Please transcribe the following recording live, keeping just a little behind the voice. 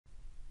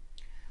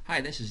Hi,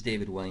 this is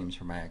David Williams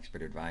from My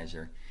Expert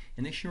Advisor.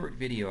 In this short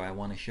video I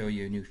want to show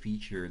you a new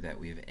feature that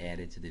we have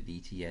added to the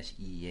VTS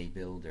EA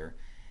Builder,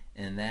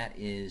 and that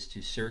is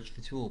to search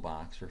the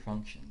toolbox for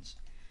functions.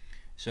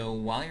 So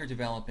while you're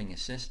developing a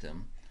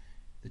system,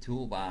 the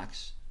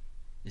toolbox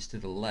is to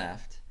the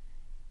left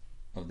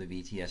of the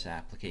VTS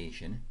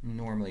application.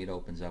 Normally it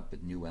opens up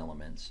with new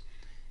elements,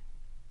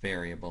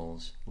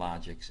 variables,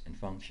 logics, and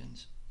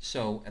functions.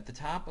 So at the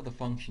top of the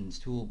functions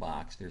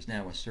toolbox there's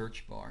now a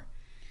search bar.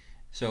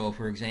 So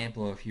for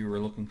example, if you were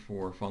looking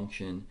for a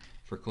function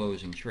for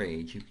closing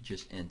trades, you could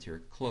just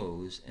enter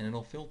close and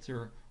it'll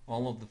filter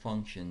all of the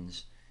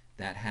functions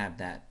that have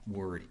that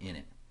word in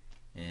it.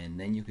 And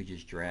then you could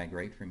just drag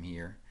right from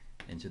here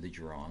into the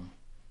drawing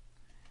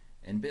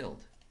and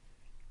build.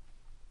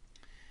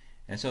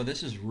 And so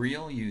this is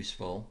real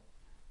useful,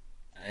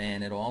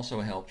 and it also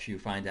helps you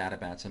find out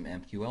about some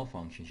MQL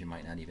functions you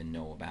might not even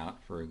know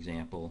about. For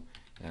example,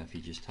 if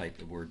you just type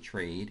the word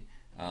trade,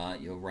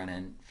 you'll run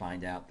and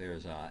find out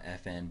there's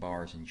FN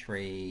bars in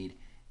trade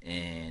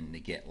and the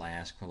get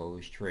last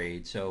close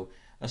trade. So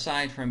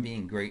aside from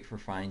being great for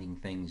finding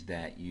things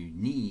that you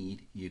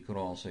need, you could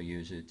also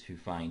use it to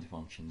find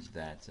functions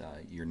that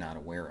you're not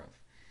aware of.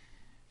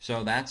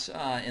 So that's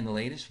in the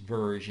latest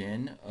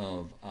version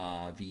of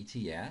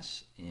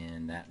VTS,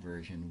 and that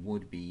version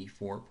would be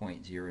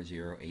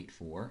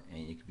 4.0084,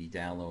 and it could be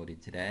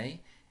downloaded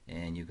today,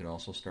 and you could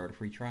also start a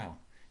free trial.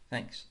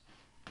 Thanks.